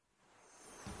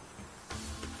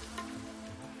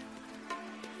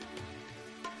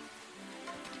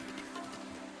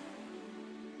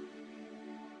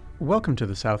Welcome to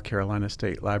the South Carolina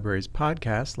State Library's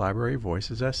podcast, Library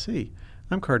Voices SC.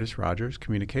 I'm Curtis Rogers,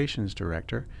 Communications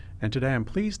Director, and today I'm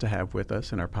pleased to have with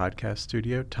us in our podcast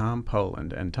studio Tom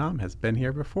Poland. And Tom has been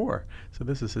here before, so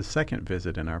this is his second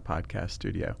visit in our podcast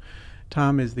studio.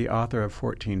 Tom is the author of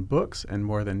 14 books and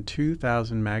more than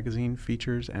 2,000 magazine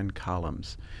features and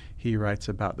columns. He writes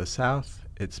about the South,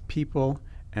 its people,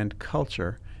 and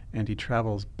culture, and he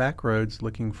travels back roads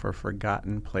looking for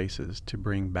forgotten places to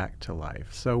bring back to life.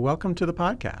 So welcome to the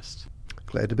podcast.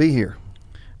 Glad to be here.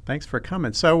 Thanks for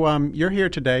coming. So you're here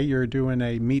today. You're doing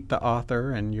a Meet the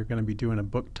Author, and you're going to be doing a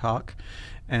book talk.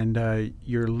 And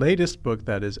your latest book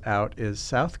that is out is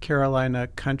South Carolina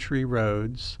Country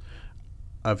Roads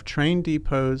of Train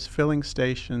Depots, Filling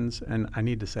Stations, and I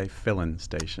need to say filling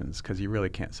stations because you really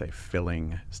can't say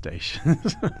filling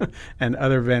stations, and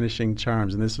Other Vanishing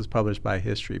Charms. And this was published by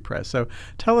History Press. So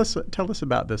tell us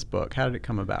about this book. How did it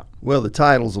come about? Well, the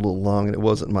title's a little long, and it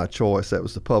wasn't my choice. That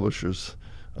was the publisher's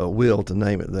will to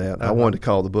name it that. I wanted to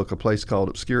call the book A Place Called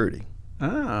Obscurity.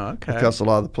 Oh, okay. Because a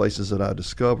lot of the places that I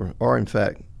discover are, in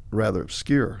fact, rather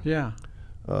obscure. Yeah.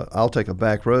 I'll take a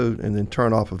back road and then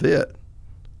turn off of it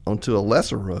onto a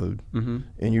lesser road,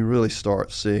 and you really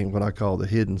start seeing what I call the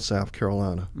hidden South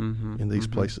Carolina in these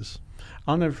places.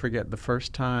 I'll never forget the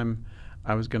first time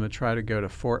I was going to try to go to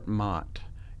Fort Mott,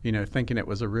 thinking it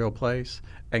was a real place,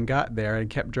 and got there and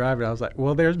kept driving. I was like,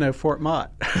 well, there's no Fort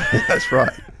Mott. That's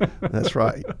right. That's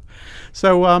right.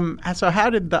 So how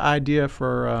did the idea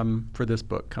for this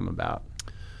book come about?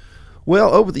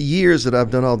 Well, over the years that I've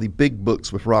done all the big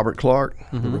books with Robert Clark,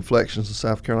 the Reflections of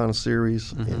South Carolina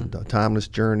series, and Timeless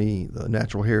Journey, the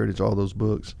Natural Heritage, all those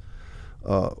books,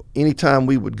 anytime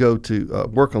we would go to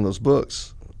work on those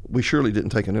books, we surely didn't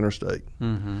take an interstate.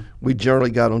 We generally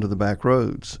got onto the back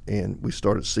roads, and we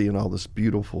started seeing all this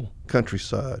beautiful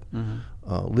countryside,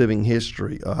 living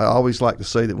history. I always like to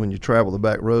say that when you travel the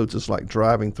back roads, it's like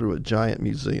driving through a giant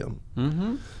museum.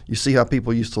 You see how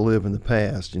people used to live in the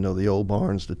past, the old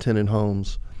barns, the tenant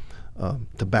homes,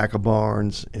 tobacco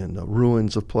barns, and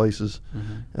ruins of places.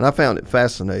 And I found it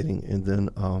fascinating. And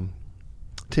then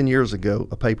 10 years ago,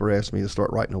 a paper asked me to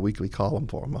start writing a weekly column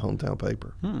for them, my hometown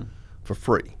paper, for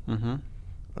free.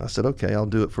 I said, okay, I'll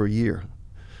do it for a year.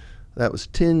 That was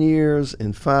 10 years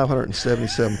and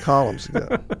 577 columns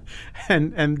ago.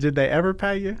 And did they ever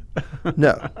pay you?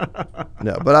 No,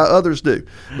 but others do.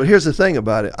 But here's the thing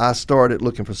about it. I started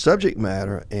looking for subject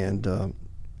matter, and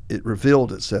it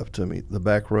revealed itself to me, the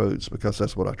back roads, because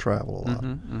that's what I travel a lot.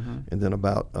 And then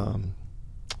about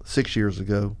 6 years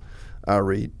ago, I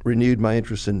renewed my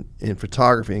interest in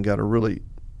photography and got a really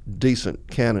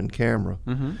decent Canon camera.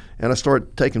 And I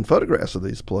started taking photographs of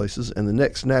these places, and the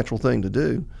next natural thing to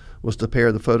do was to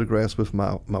pair the photographs with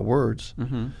my words.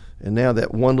 And now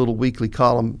that one little weekly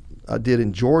column I did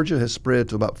in Georgia has spread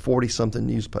to about 40-something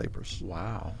newspapers.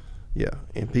 Wow. Yeah,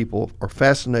 and people are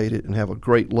fascinated and have a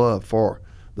great love for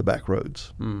the back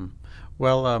roads.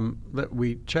 Well,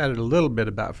 we chatted a little bit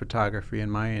about photography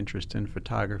and my interest in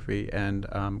photography, and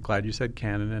I'm glad you said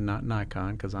Canon and not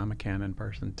Nikon, because I'm a Canon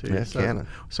person too. Yeah, Canon.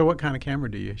 So what kind of camera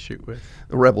do you shoot with?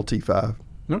 The Rebel T5.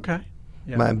 Okay.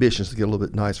 Yeah. My ambition is to get a little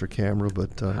bit nicer camera,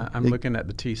 but I'm looking at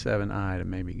the T7i to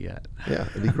maybe get. Yeah,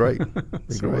 it'd be great.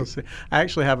 We'll see. I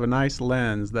actually have a nice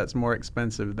lens that's more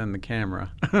expensive than the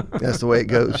camera. That's the way it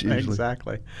goes usually.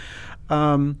 Exactly.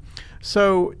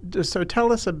 So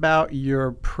tell us about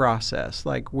your process.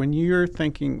 Like when you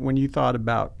thought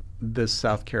about this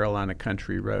South Carolina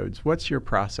country roads, what's your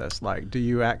process like? Do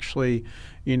you actually,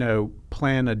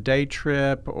 plan a day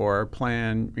trip or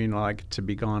plan, like to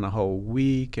be gone a whole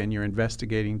week and you're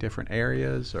investigating different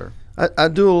areas, or? I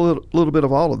do a little bit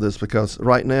of all of this because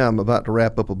right now I'm about to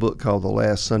wrap up a book called The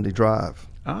Last Sunday Drive.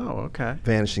 Oh, okay.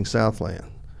 Vanishing Southland.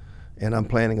 And I'm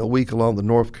planning a week along the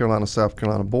North Carolina-South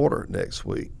Carolina border next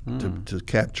week to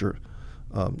capture,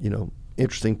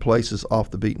 interesting places off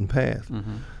the beaten path.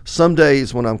 Some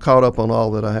days when I'm caught up on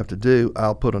all that I have to do,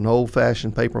 I'll put an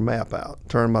old-fashioned paper map out,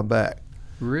 turn my back,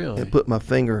 and put my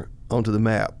finger onto the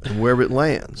map, and wherever it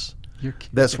lands,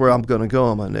 that's where I'm going to go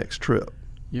on my next trip.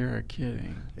 You're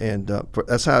kidding. And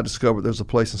that's how I discovered there's a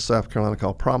place in South Carolina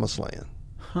called Promised Land.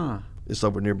 It's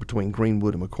over near between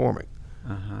Greenwood and McCormick,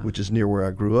 which is near where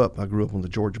I grew up. I grew up on the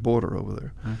Georgia border over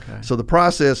there. Okay. So the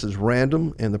process is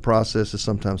random, and the process is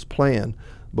sometimes planned.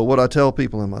 But what I tell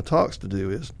people in my talks to do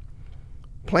is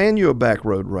plan you a back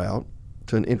road route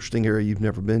to an interesting area you've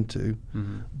never been to,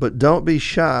 but don't be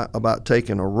shy about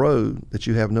taking a road that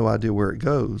you have no idea where it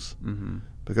goes,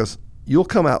 because you'll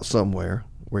come out somewhere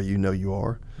where you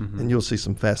are, and you'll see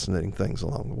some fascinating things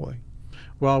along the way.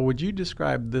 Well, would you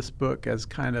describe this book as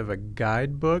kind of a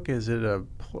guidebook? Is it a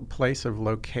place of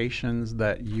locations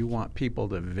that you want people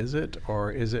to visit,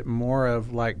 or is it more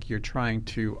of like you're trying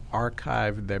to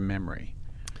archive their memory?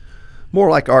 More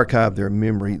like archive their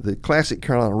memory. The classic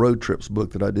Carolina Road Trips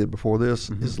book that I did before this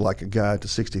is like a guide to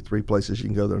 63 places you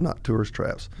can go that are not tourist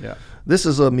traps. Yeah. This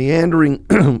is a meandering,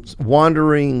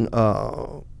 wandering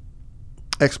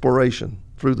exploration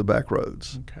through the back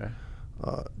roads. Okay.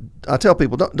 I tell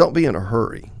people, don't be in a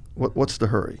hurry. What's the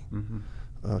hurry?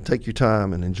 Take your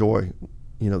time and enjoy,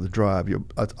 the drive.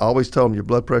 I always tell them your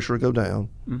blood pressure will go down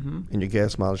and your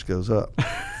gas mileage goes up.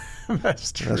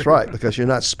 That's true. That's right, because you're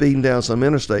not speeding down some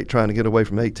interstate trying to get away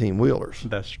from 18-wheelers.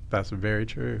 That's very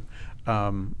true.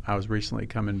 I was recently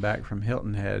coming back from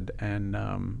Hilton Head, and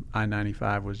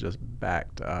I-95 was just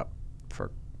backed up for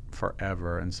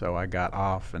forever, and so I got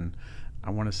off, and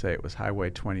I want to say it was Highway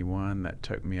 21 that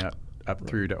took me up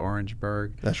through to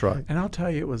Orangeburg. That's right. And I'll tell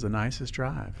you, it was the nicest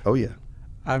drive. Oh, yeah.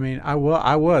 I mean, I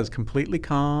was completely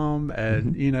calm,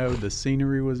 and, the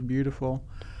scenery was beautiful.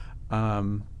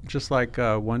 Just like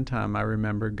one time I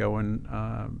remember going,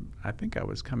 I think I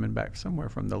was coming back somewhere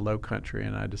from the Low Country,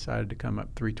 and I decided to come up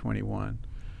 321.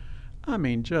 I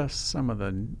mean, just some of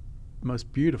the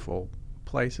most beautiful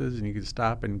places, and you could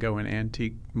stop and go in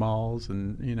antique malls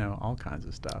and, all kinds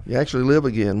of stuff. You actually live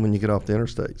again when you get off the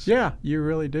interstates. Yeah, you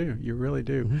really do. You really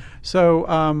do.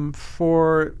 So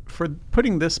for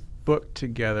putting this book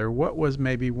together, what was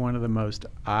maybe one of the most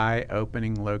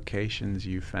eye-opening locations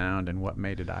you found, and what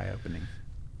made it eye-opening?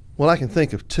 Well, I can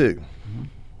think of two.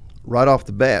 Right off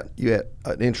the bat, you had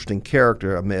an interesting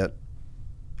character I met.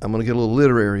 I'm going to get a little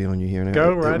literary on you here now.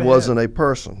 Go right ahead. It wasn't a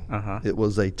person. Uh-huh. It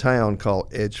was a town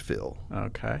called Edgefield.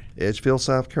 Okay. Edgefield,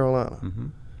 South Carolina.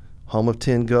 Home of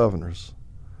 10 governors.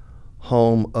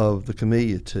 Home of the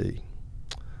Camellia Tea.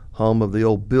 Home of the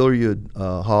old billiard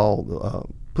hall,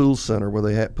 pool center where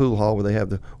they have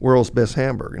the world's best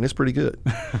hamburger, and it's pretty good.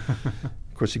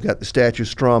 Of course, you've got the statue of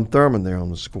Strom Thurmond there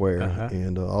on the square,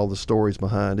 and all the stories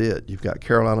behind it. You've got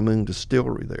Carolina Moon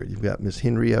Distillery there. You've got Miss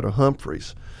Henrietta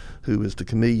Humphreys, who is the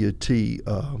Camellia Tea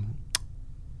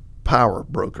power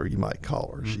broker, you might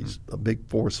call her. She's a big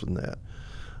force in that.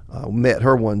 Met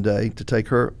her one day to take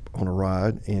her on a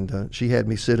ride, and she had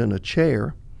me sit in a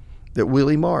chair that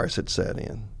Willie Morris had sat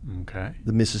in,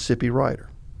 the Mississippi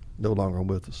writer, no longer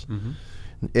with us.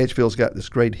 And Edgefield's got this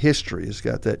great history. It's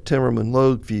got that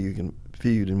Timmerman-Logue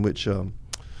feud in which a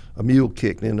mule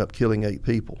kicked and ended up killing 8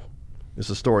 people.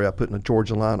 It's a story I put in the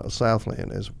Georgia line of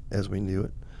Southland as we knew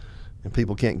it, and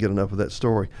people can't get enough of that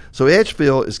story. So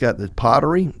Edgefield has got the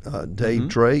pottery, Dave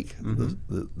Drake,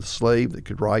 the slave that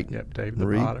could write. Yep, Dave and the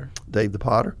read. Potter. Dave the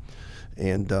Potter.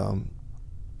 And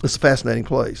it's a fascinating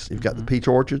place. You've got the peach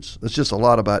orchards. There's just a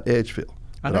lot about Edgefield.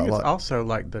 I think it's also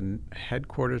like the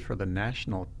headquarters for the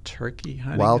National Turkey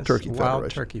Hunting Wild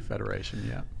Turkey Federation,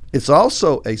 yeah. It's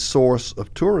also a source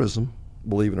of tourism,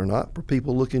 believe it or not, for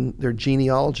people looking their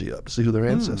genealogy up to see who their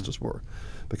ancestors were.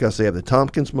 Because they have the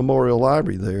Tompkins Memorial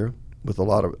Library there with a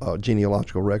lot of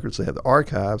genealogical records. They have the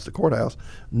archives, the courthouse,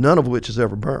 none of which is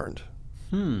ever burned.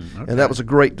 And that was a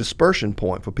great dispersion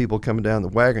point for people coming down the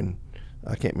wagon,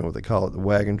 I can't remember what they call it, the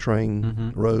wagon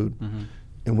train road,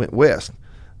 and went west.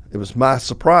 It was my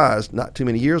surprise not too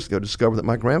many years ago to discover that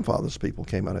my grandfather's people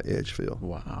came out of Edgefield.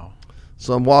 Wow.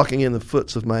 So I'm walking in the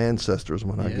foots of my ancestors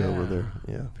when I go over there.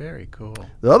 Yeah. Very cool.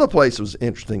 The other place that was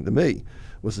interesting to me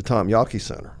was the Tom Yawkey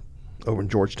Center over in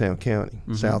Georgetown County,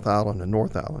 South Island and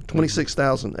North Island.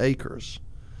 26,000 acres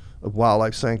of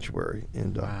wildlife sanctuary.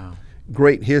 And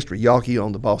great history. Yawkey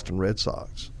owned the Boston Red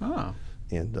Sox. Oh.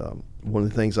 And one of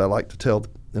the things I like to tell,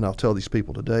 and I'll tell these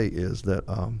people today, is that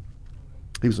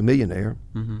he was a millionaire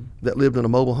that lived in a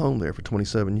mobile home there for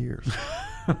 27 years.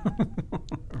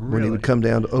 When he would come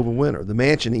down to overwinter. The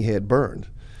mansion he had burned.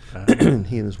 He and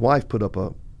his wife put up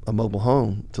a mobile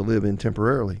home to live in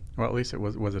temporarily. Well, at least it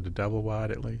was it a double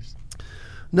wide at least?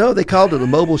 No, they called it a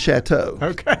mobile chateau.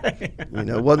 Okay.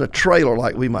 It wasn't a trailer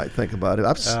like we might think about it.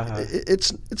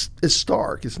 It's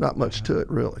stark. It's not much to it,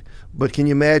 really. But can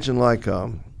you imagine, like,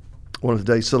 one of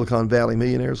today's Silicon Valley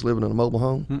millionaires living in a mobile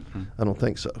home? I don't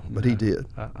think so, but he did.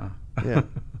 Yeah.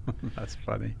 That's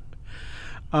funny.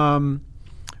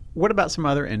 What about some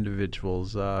other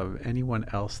individuals? Anyone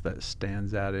else that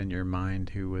stands out in your mind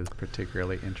who was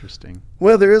particularly interesting?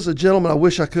 Well, there is a gentleman I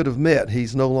wish I could have met.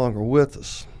 He's no longer with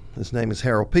us. His name is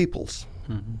Harold Peoples,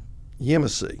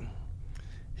 Yemassee.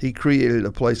 He created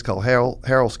a place called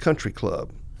Harold's Country Club,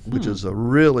 which is a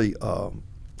really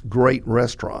great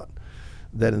restaurant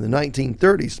that in the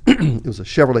 1930s, it was a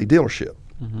Chevrolet dealership.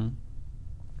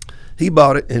 He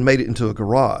bought it and made it into a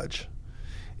garage.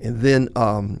 And then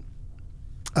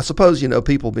I suppose,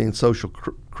 people being social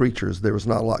creatures, there was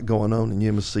not a lot going on in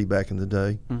UMSC back in the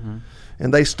day. Mm-hmm.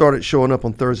 And they started showing up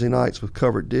on Thursday nights with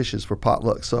covered dishes for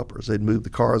potluck suppers. They'd move the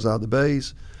cars out of the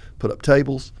bays, put up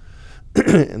tables,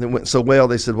 and it went so well,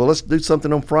 they said, well, let's do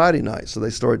something on Friday night. So they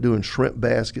started doing shrimp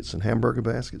baskets and hamburger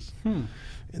baskets.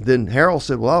 And then Harold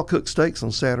said, well, I'll cook steaks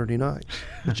on Saturday night,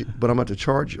 but I'm going to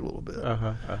charge you a little bit.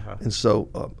 And so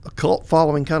a cult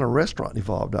following kind of restaurant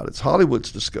evolved out. It's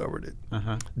Hollywood's discovered it.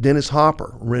 Dennis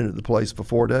Hopper rented the place for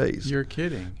 4 days. You're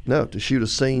kidding. No, to shoot a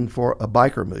scene for a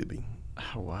biker movie.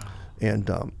 Oh, wow.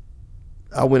 And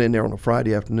I went in there on a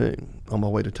Friday afternoon on my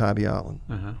way to Tybee Island.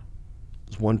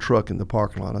 There's one truck in the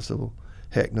parking lot. I said, well,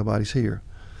 heck, nobody's here.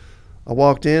 I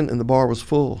walked in, and the bar was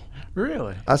full.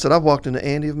 Really? I said, I've walked into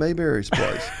Andy of Mayberry's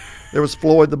place. There was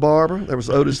Floyd the barber. There was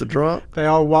Otis the drunk. They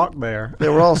all walked there. They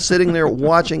were all sitting there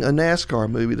watching a NASCAR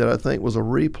movie that I think was a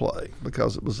replay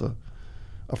because it was a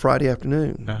Friday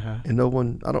afternoon. And no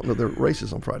one, I don't know, there are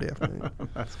races on Friday afternoon.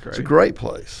 That's great. It's a great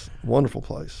place, wonderful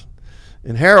place.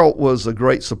 And Harold was a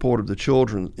great supporter of the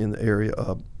children in the area,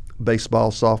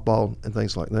 baseball, softball, and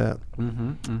things like that.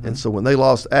 And so when they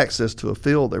lost access to a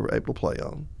field they were able to play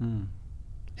on,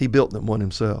 he built them one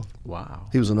himself. Wow.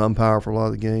 He was an umpire for a lot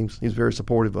of the games. He was very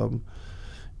supportive of them.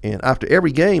 And after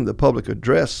every game, the public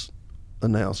address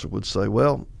announcer would say,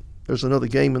 well, there's another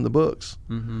game in the books.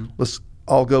 Let's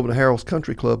all go to Harold's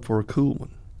Country Club for a cool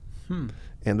one.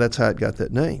 And that's how it got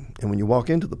that name. And when you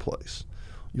walk into the place,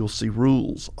 you'll see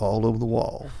rules all over the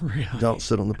wall. Really? Don't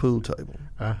sit on the pool table.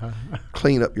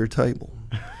 Clean up your table.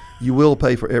 You will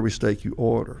pay for every steak you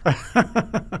order.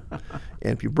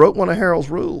 And if you broke one of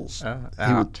Harold's rules,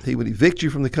 he would evict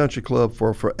you from the country club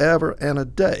for forever and a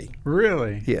day.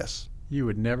 Really? Yes. You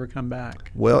would never come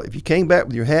back. Well, if you came back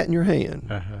with your hat in your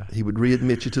hand, he would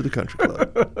readmit you to the country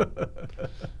club.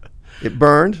 It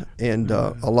burned, and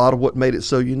a lot of what made it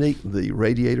so unique, the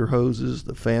radiator hoses,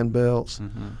 the fan belts,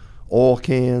 oil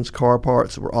cans, car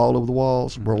parts that were all over the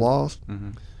walls were lost.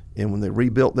 And when they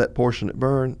rebuilt that portion that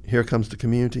burned, here comes the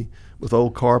community with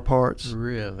old car parts.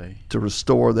 Really? To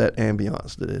restore that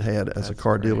ambiance that it had as a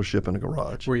car great. Dealership and a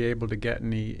garage. Were you able to get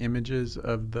any images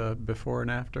of the before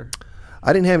and after?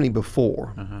 I didn't have any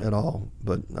before at all,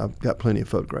 but I've got plenty of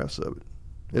photographs of it.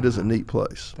 It is a neat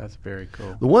place. That's very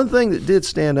cool. The one thing that did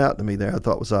stand out to me there I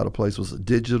thought was out of place was a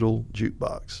digital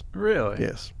jukebox. Really?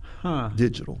 Yes. Huh.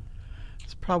 Digital.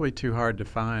 It's probably too hard to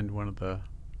find one of the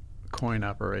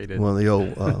coin-operated. One of the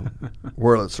old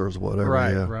Wurlitzers or whatever.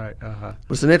 Right, yeah. right. But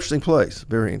it's an interesting place.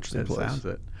 Very interesting place. Sounds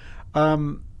it.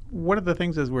 One of the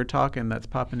things as we're talking that's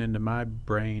popping into my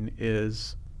brain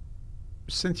is,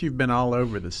 since you've been all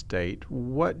over the state,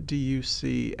 what do you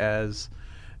see as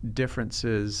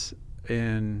differences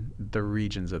in the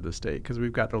regions of the state? Because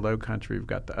we've got the low country, we've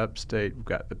got the upstate, we've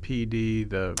got the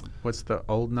PD, what's the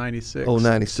old 96? Old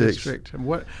 96. District. And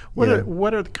what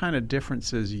are the kind of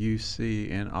differences you see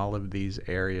in all of these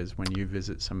areas when you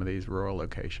visit some of these rural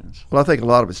locations? Well, I think a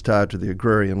lot of it's tied to the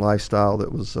agrarian lifestyle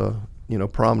that was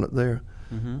prominent there.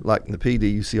 Like in the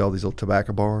PD, you see all these old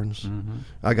tobacco barns.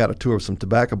 I got a tour of some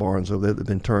tobacco barns over there that have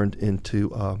been turned into,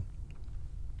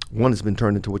 one has been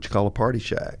turned into what you call a party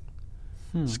shack.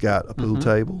 It's got a pool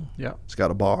table. Yeah. It's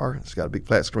got a bar. It's got a big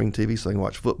flat screen TV so you can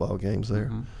watch football games there.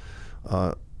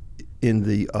 In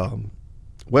the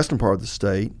western part of the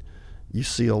state, you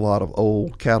see a lot of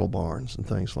old cattle barns and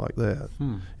things like that.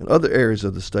 In other areas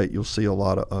of the state, you'll see a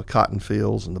lot of cotton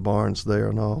fields and the barns there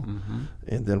and all.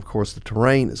 And then, of course, the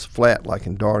terrain is flat like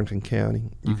in Darlington County.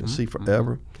 You can see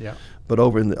forever. Yeah. But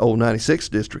over in the old 96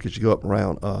 district, as you go up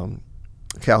around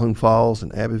Calhoun Falls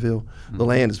and Abbeville, the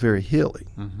land is very hilly.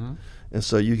 And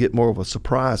so you get more of a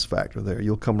surprise factor there.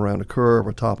 You'll come around a curve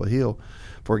or top a hill.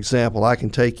 For example, I can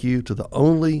take you to the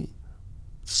only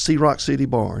Sea Rock City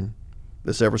barn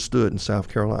that's ever stood in South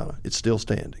Carolina. It's still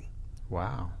standing.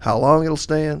 Wow. How long it'll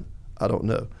stand, I don't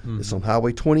know. It's on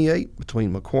Highway 28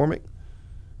 between McCormick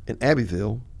and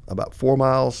Abbeville, about 4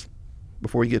 miles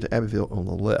before you get to Abbeville on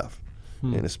the left.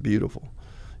 And it's beautiful.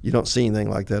 You don't see anything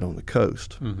like that on the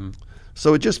coast.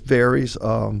 So it just varies.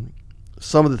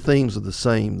 Some of the themes are the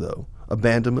same, though.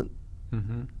 Abandonment,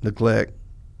 neglect,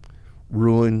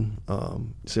 ruin.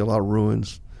 You see a lot of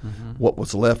ruins. What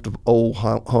was left of old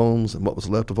homes and what was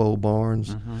left of old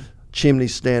barns.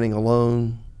 Chimneys standing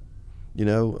alone,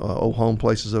 old home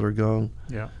places that are gone.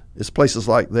 Yeah. It's places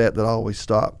like that that I always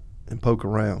stop and poke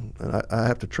around. And I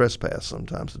have to trespass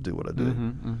sometimes to do what I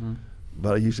do.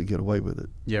 But I usually get away with it.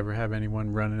 You ever have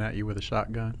anyone running at you with a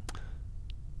shotgun?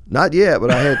 Not yet,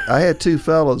 but I had two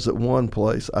fellows at one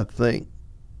place. I think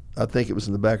it was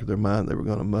in the back of their mind they were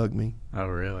going to mug me. Oh,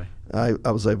 really? I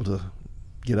was able to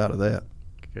get out of that.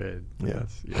 good. Yeah.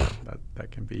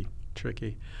 That can be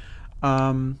tricky.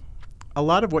 A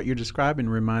lot of what you're describing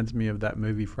reminds me of that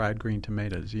movie Fried Green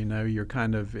Tomatoes. You know, you're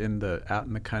kind of out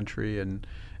in the country, and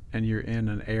you're in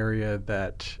an area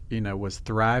that, you know, was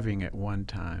thriving at one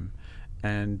time,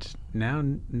 and now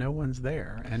no one's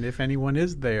there. And if anyone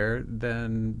is there,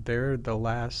 then they're the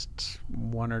last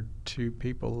one or two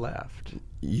people left.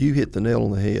 You hit the nail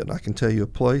on the head. I can tell you a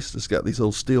place that's got these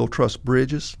old steel truss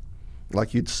bridges,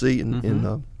 like you'd see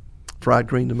in Fried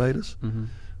Green Tomatoes. Mm-hmm.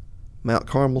 Mount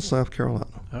Carmel, South Carolina.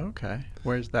 Okay.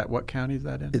 Where's that? What county is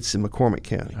that in? It's in McCormick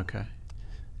County. Okay.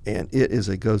 And it is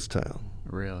a ghost town.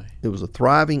 Really? It was a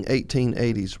thriving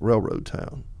 1880s railroad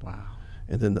town. Wow.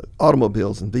 And then the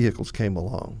automobiles and vehicles came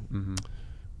along. Mm-hmm.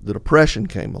 The Depression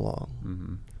came along.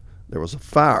 Mm-hmm. There was a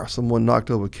fire. Someone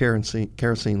knocked over a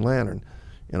kerosene lantern,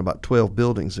 and about 12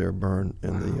 buildings there burned.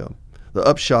 And wow. The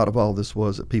upshot of all this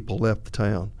was that people left the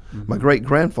town. Mm-hmm. My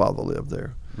great-grandfather lived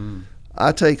there. Mm.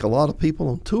 I take a lot of people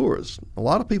on tours. A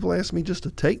lot of people ask me just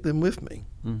to take them with me.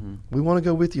 Mm-hmm. We want to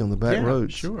go with you on the back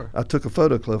roads. Sure. I took a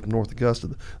photo club from North Augusta,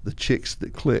 the Chicks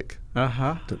That Click,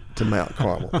 to Mount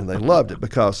Carmel, and they loved it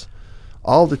because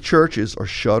all the churches are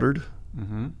shuttered.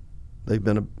 Mm-hmm. They've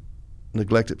been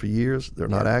neglected for years. They're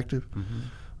not active.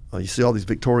 Mm-hmm. You see all these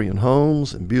Victorian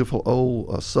homes and beautiful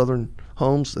old Southern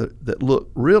homes that look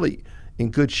really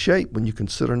in good shape when you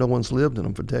consider no one's lived in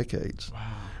them for decades. Wow.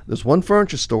 There's one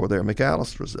furniture store there,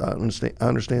 McAllister's. I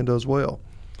understand does well.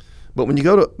 But when you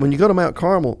go to Mount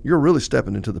Carmel, you're really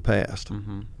stepping into the past.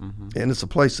 Mm-hmm. Mm-hmm. And it's a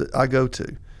place that I go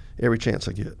to every chance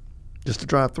I get, just to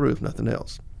drive through, if nothing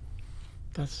else.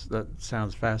 That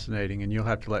sounds fascinating, and you'll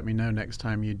have to let me know next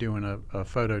time you're doing a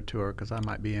photo tour, because I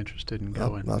might be interested in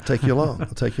going. I'll take you along. I'll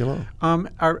take you along.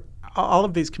 Are all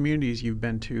of these communities you've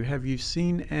been to, have you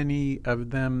seen any of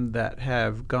them that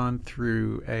have gone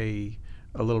through a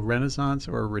little renaissance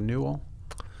or a renewal?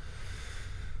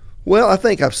 Well, I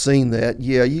think I've seen that.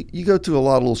 Yeah, you go to a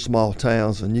lot of little small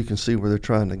towns, and you can see where they're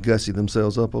trying to gussy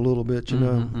themselves up a little bit, you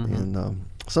know. Mm-hmm. And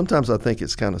sometimes I think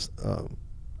it's kind of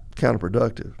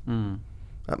counterproductive. Mm.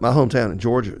 My hometown in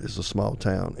Georgia is a small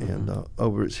town, and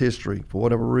over its history, for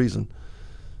whatever reason,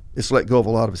 it's let go of a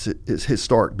lot of its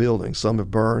historic buildings. Some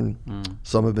have burned,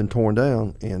 some have been torn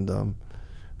down, and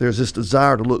there's this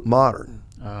desire to look modern.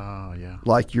 Oh, yeah.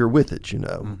 Like you're with it, you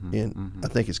know, Mm-hmm. and I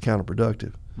think it's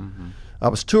counterproductive. Mm-hmm. I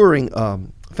was touring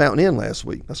Fountain Inn last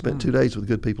week. I spent 2 days with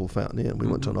good people at Fountain Inn. We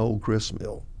went to an old grist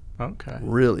mill. Okay.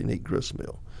 Really neat grist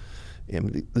mill.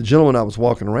 And the gentleman I was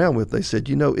walking around with, they said,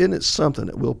 you know, isn't it something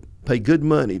that we'll pay good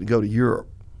money to go to Europe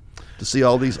to see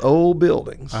all these old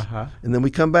buildings, and then we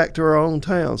come back to our own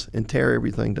towns and tear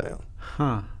everything down.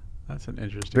 Huh. That's an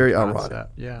interesting Very concept. ironic.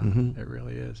 Yeah, It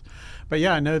really is. But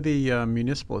yeah, I know the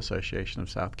Municipal Association of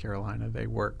South Carolina, they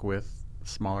work with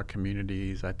smaller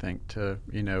communities, I think, to,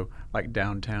 you know, like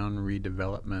downtown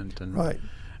redevelopment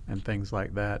and things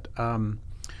like that.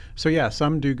 So yeah,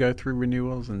 some do go through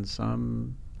renewals and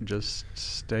some just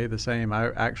stay the same.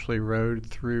 I actually rode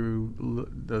through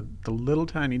the little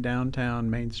tiny downtown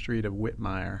main street of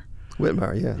Whitmire.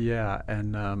 Whitmire, yeah. Yeah,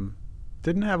 and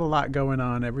didn't have a lot going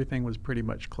on. Everything was pretty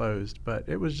much closed, but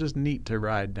it was just neat to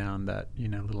ride down that, you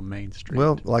know, little main street.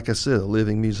 Well, like I said, a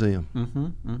living museum.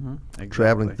 Exactly.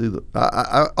 Traveling through the.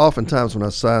 I oftentimes when I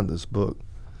sign this book,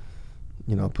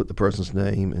 you know, I put the person's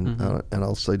name and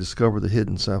I'll say, "Discover the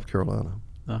hidden South Carolina."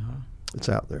 It's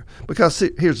out there because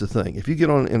here's the thing: if you get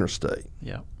on an interstate,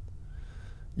 you're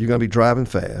going to be driving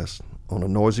fast on a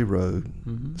noisy road,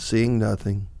 seeing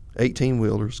nothing,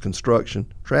 18-wheelers,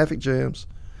 construction, traffic jams.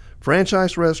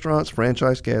 Franchise restaurants,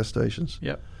 franchise gas stations.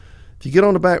 Yep. If you get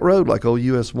on the back road like old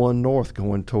US 1 North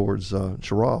going towards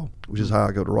Cheraw, which is how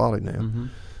I go to Raleigh now,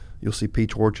 you'll see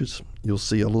peach orchards. You'll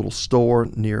see a little store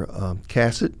near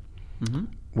Cassett,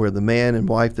 where the man and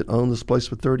wife that owned this place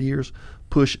for 30 years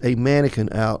push a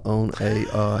mannequin out on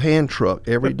a hand truck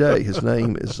every day. His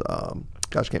name is,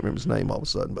 gosh, I can't remember his name all of a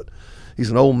sudden, but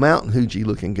he's an old mountain hoochie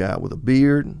looking guy with a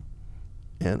beard,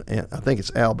 and I think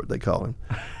it's Albert they call him.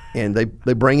 And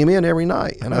they bring him in every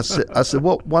night. And I said,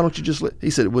 well, why don't you just he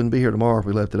said it wouldn't be here tomorrow if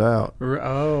we left it out.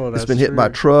 Oh, that's It's been hit by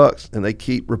trucks, and they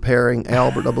keep repairing.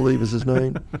 Albert, I believe is his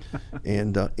name.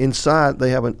 And inside, they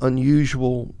have an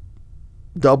unusual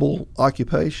double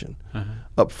occupation.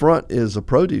 Up front is a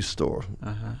produce store,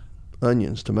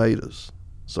 onions, tomatoes,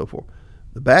 so forth.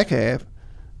 The back half,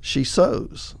 she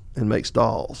sews and makes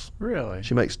dolls. Really?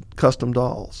 She makes custom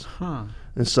dolls. Huh.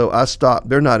 And so I stopped.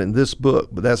 They're not in this book,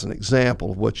 but that's an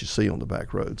example of what you see on the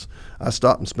back roads. I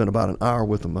stopped and spent about an hour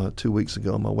with them 2 weeks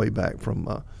ago on my way back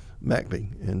from McBee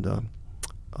and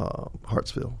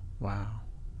Hartsville. Wow.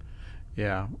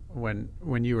 Yeah. When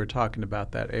you were talking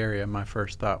about that area, my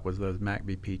first thought was those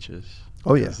McBee peaches.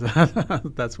 Oh, yeah.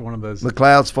 That's one of those.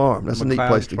 McLeod's Farm. That's a neat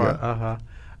place to go.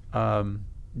 Uh-huh.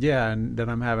 Yeah, and then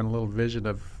I'm having a little vision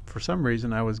of, for some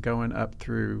reason, I was going up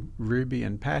through Ruby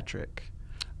and Patrick.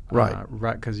 Right.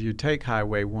 Right, because you take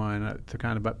Highway 1 to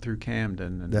kind of up through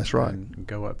Camden. And, That's right. And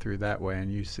go up through that way,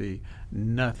 and you see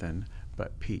nothing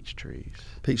but peach trees.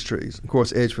 Peach trees. Of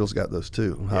course, Edgeville's got those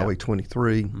too, on Highway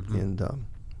 23 Mm-hmm. and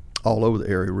all over the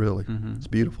area, really. Mm-hmm. It's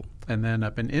beautiful. And then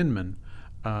up in Inman,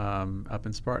 up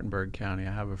in Spartanburg County,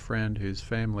 I have a friend whose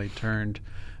family turned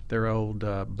their old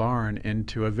barn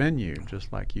into a venue,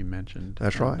 just like you mentioned.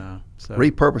 That's and, right. So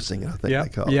Repurposing, I think they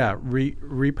call it. Yeah,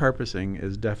 repurposing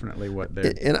is definitely what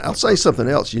they're... And I'll say something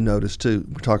else you notice too.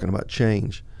 We're talking about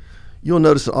change. You'll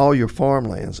notice that all your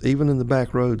farmlands, even in the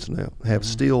back roads now, have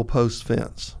steel post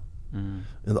fence. Mm.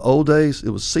 In the old days,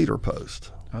 it was cedar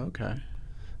post. Okay.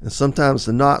 And sometimes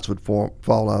the knots would fall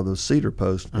out of those cedar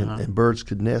posts, and birds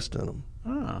could nest in them.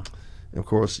 Oh. And of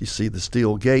course, you see the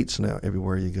steel gates now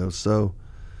everywhere you go. So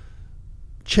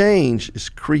change is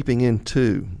creeping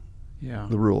into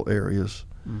the rural areas.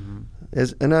 Mm-hmm.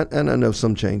 And I know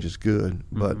some change is good,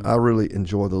 but I really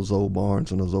enjoy those old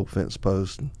barns and those old fence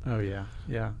posts. Oh yeah,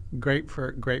 yeah. Great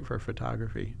for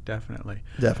photography, definitely.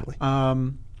 Definitely.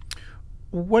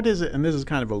 What is it, and this is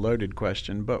kind of a loaded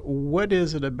question, but what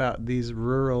is it about these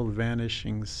rural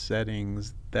vanishing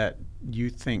settings that you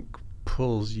think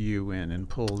pulls you in and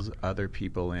pulls other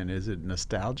people in? Is it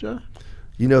nostalgia?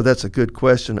 You know, that's a good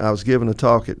question. I was giving a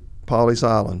talk at Pawleys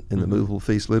Island in the Movable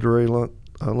Feast Literary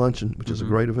Luncheon, which is a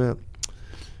great event.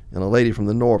 And a lady from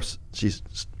the north, she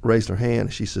raised her hand,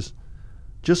 and she says,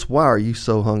 "Just why are you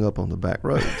so hung up on the back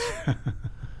roads?"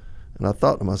 And I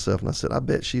thought to myself, and I said, I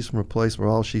bet she's from a place where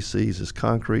all she sees is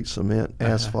concrete, cement,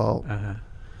 asphalt.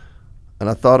 And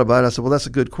I thought about it. I said, well, that's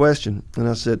a good question. And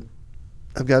I said,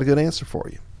 I've got a good answer for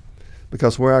you.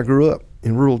 Because where I grew up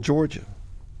in rural Georgia,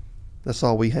 that's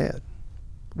all we had.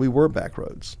 We were back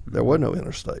roads. There were no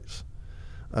interstates.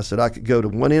 I said I could go to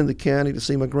one end of the county to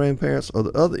see my grandparents or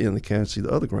the other end of the county to see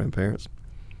the other grandparents.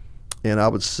 And I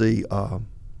would see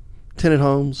tenant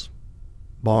homes,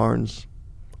 barns,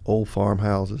 old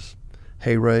farmhouses,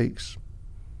 hay rakes,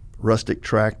 rustic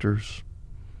tractors,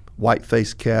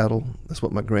 white-faced cattle. That's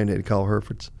what my granddaddy called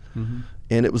Herefords.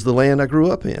 And it was the land I grew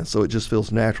up in, so it just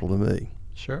feels natural to me.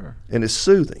 Sure. And it's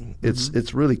soothing.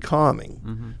 It's really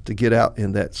calming to get out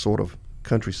in that sort of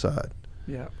countryside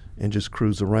and just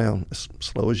cruise around as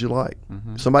slow as you like.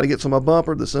 If somebody gets on my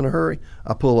bumper that's in a hurry,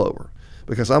 I pull over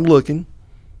because I'm looking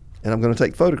and I'm going to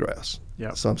take photographs.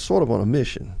 So I'm sort of on a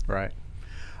mission. Right.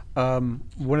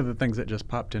 One of the things that just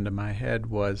popped into my head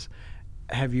was,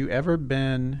 have you ever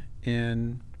been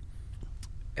in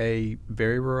a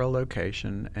very rural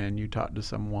location and you talk to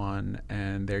someone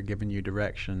and they're giving you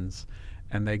directions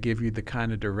and they give you the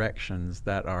kind of directions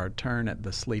that are turn at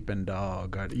the sleeping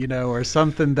dog, or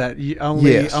something that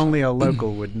only a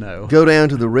local would know? Go down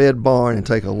to the red barn and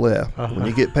take a left. When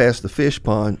you get past the fish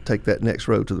pond, take that next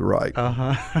road to the right.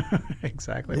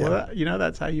 Exactly. Yeah. Well,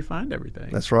 that's how you find everything.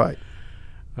 That's right.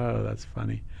 Oh, that's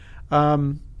funny.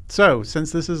 So,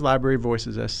 since this is Library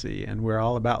Voices SC, and we're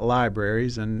all about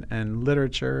libraries and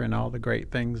literature and all the great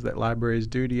things that libraries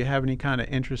do you have any kind of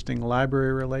interesting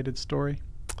library-related story?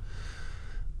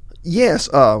 Yes.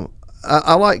 I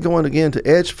like going again to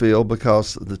Edgefield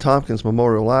because the Tompkins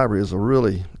Memorial Library is a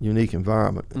really unique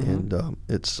environment, and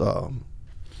it's an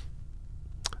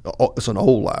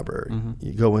old library.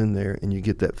 You go in there and you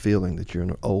get that feeling that you're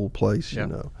in an old place, you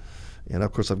know. And,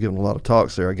 of course, I've given a lot of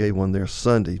talks there. I gave one there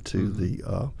Sunday to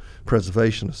the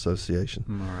Preservation Association.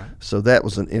 All right. So that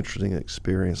was an interesting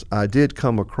experience. I did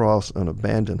come across an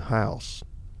abandoned house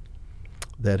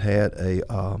that had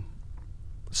a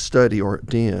study or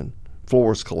den,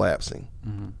 floors collapsing,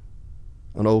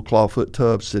 an old clawfoot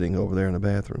tub sitting over there in the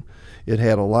bathroom. It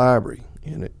had a library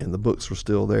in it, and the books were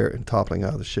still there and toppling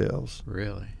out of the shelves.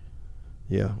 Really?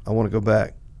 Yeah. I want to go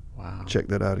back. Wow. Check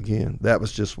that out again. That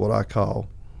was just what I call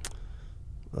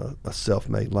a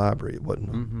self-made library. It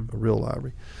wasn't a real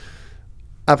library.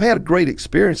 I've had great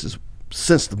experiences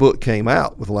since the book came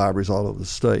out with libraries all over the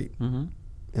state and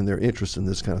their interest in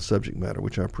this kind of subject matter,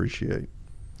 which I appreciate.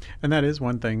 And that is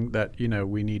one thing that,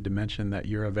 we need to mention, that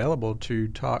you're available to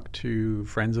talk to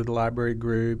friends of the library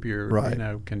group. You're,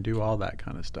 can do all that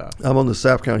kind of stuff. I'm on the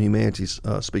South Carolina Humanities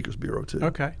Speakers Bureau, too.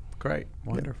 Okay, great.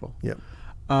 Wonderful. Yep.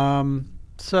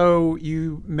 So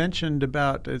you mentioned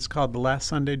about, it's called the Last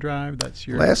Sunday Drive. That's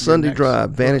your Last Sunday next Drive,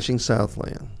 book. Vanishing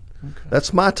Southland. Okay.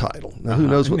 That's my title. Now, who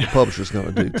knows what the publisher's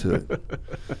going to do to it?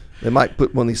 They might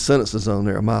put one of these sentences on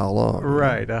there a mile long.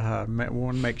 Right. We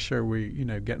want to make sure we,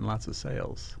 getting lots of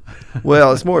sales.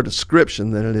 Well, it's more a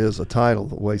description than it is a title,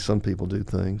 the way some people do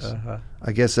things.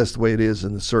 I guess that's the way it is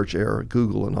in the search era,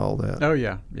 Google and all that. Oh,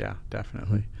 yeah. Yeah,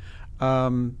 definitely.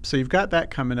 So you've got that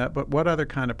coming up, but what other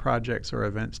kind of projects or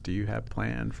events do you have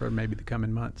planned for maybe the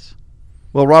coming months?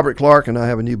 Well, Robert Clark and I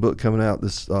have a new book coming out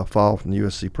this fall from the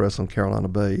USC Press on Carolina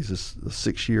Bays. It's a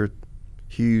 6-year,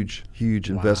 huge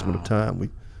investment of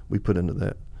time we put into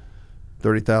that.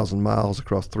 30,000 miles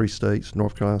across 3 states,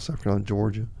 North Carolina, South Carolina,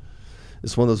 Georgia.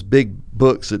 It's one of those big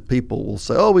books that people will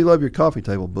say, oh, we love your coffee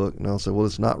table book. And I'll say, well,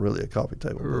 it's not really a coffee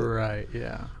table book. Right,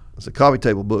 yeah. So coffee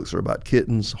table books are about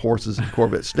kittens, horses, and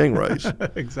Corvette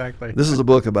Stingrays. Exactly. This is a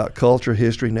book about culture,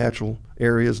 history, natural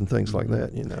areas, and things like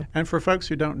that, And for folks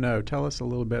who don't know, tell us a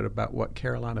little bit about what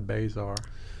Carolina Bays are.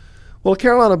 Well,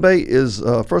 Carolina Bay is,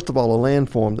 first of all, a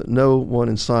landform that no one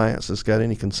in science has got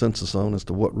any consensus on as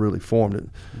to what really formed it.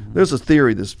 There's a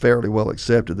theory that's fairly well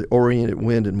accepted, the oriented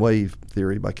wind and wave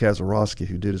theory by Kazarowski,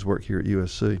 who did his work here at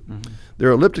USC.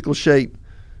 They're elliptical-shaped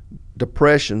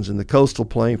depressions in the coastal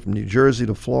plain from New Jersey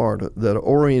to Florida that are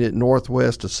oriented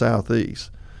northwest to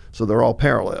southeast. So they're all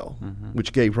parallel,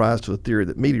 which gave rise to a theory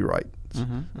that meteorites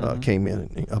came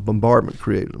in and a bombardment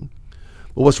created them.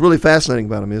 But what's really fascinating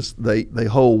about them is they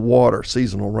hold water,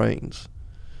 seasonal rains,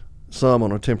 some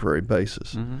on a temporary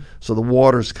basis. So the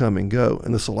waters come and go,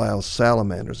 and this allows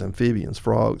salamanders, amphibians,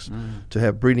 frogs to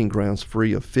have breeding grounds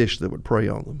free of fish that would prey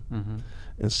on them.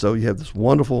 And so you have this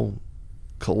wonderful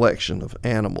collection of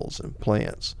animals and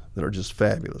plants that are just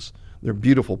fabulous. They're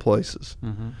beautiful places.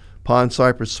 Pond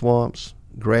cypress swamps,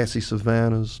 grassy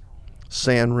savannas,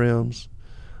 sand rims,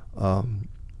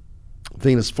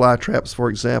 Venus flytraps, for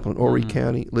example, in Horry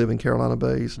County live in Carolina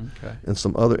Bays and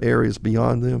some other areas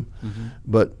beyond them.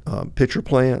 But pitcher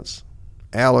plants,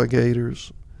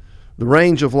 alligators, the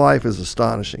range of life is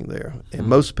astonishing there, and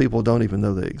most people don't even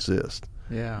know they exist.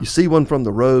 You see one from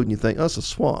the road and you think, oh, it's a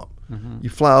swamp. You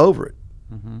fly over it,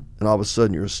 and all of a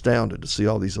sudden you're astounded to see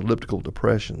all these elliptical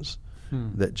depressions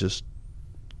that just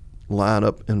line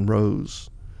up in rows,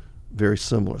 very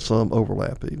similar, some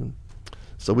overlap even.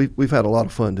 So we've had a lot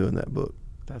of fun doing that book.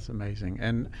 That's amazing.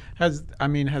 And has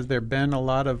there been a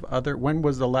lot of other? When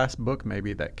was the last book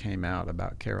maybe that came out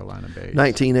about Carolina Bays?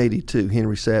 1982.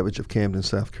 Henry Savage of Camden,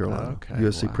 South Carolina.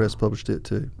 USC Press published it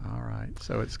too. All right.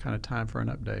 So it's kind of time for an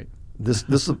update.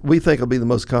 This we think will be the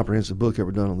most comprehensive book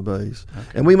ever done on the Bays.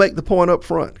 And we make the point up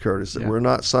front, Curtis, that we're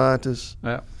not scientists.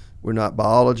 We're not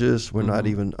biologists. We're not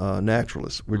even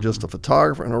naturalists. We're just a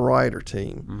photographer and a writer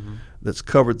team that's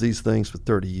covered these things for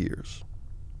 30 years.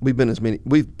 We've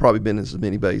probably been in as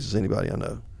many bays as anybody I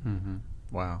know.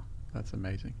 Wow, that's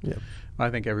amazing. Yeah. Well,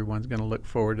 I think everyone's going to look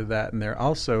forward to that, and they're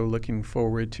also looking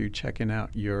forward to checking out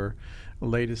your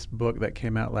latest book that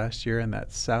came out last year, and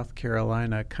that's South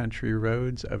Carolina Country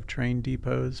Roads of Train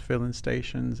Depots, Filling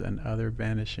Stations, and Other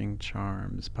Vanishing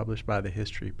Charms, published by the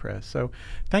History Press. So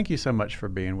thank you so much for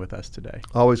being with us today.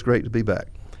 Always great to be back.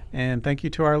 And thank you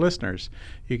to our listeners.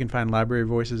 You can find Library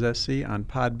Voices SC on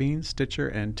Podbean, Stitcher,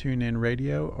 and TuneIn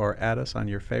Radio, or add us on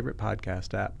your favorite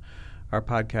podcast app. Our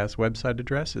podcast website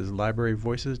address is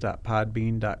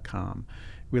libraryvoices.podbean.com.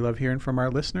 We love hearing from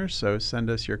our listeners, so send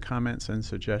us your comments and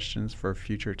suggestions for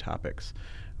future topics.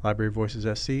 Library Voices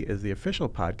SC is the official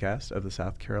podcast of the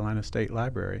South Carolina State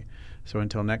Library. So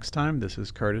until next time, this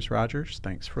is Curtis Rogers.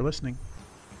 Thanks for listening.